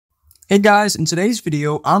Hey guys, in today's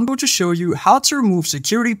video, I'm going to show you how to remove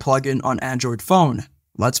security plugin on Android phone.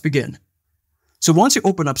 Let's begin. So once you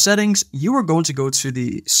open up settings, you are going to go to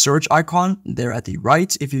the search icon there at the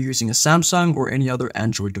right if you're using a Samsung or any other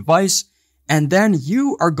Android device, and then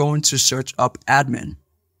you are going to search up admin.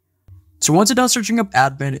 So once you're done searching up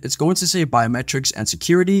admin, it's going to say biometrics and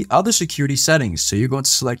security, other security settings. So you're going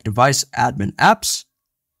to select device admin apps.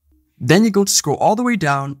 Then you go to scroll all the way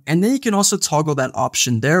down, and then you can also toggle that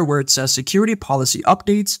option there where it says security policy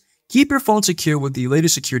updates. Keep your phone secure with the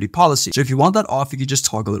latest security policy. So if you want that off, you can just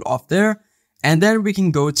toggle it off there. And then we can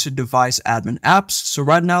go to device admin apps. So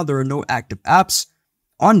right now there are no active apps.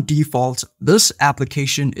 On default, this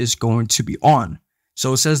application is going to be on.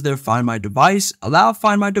 So it says there, find my device, allow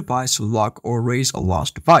find my device to lock or erase a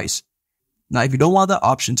lost device. Now, if you don't want that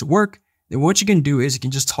option to work, then what you can do is you can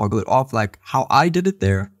just toggle it off like how I did it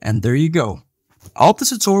there, and there you go. I hope this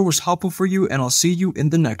tutorial was helpful for you, and I'll see you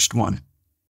in the next one.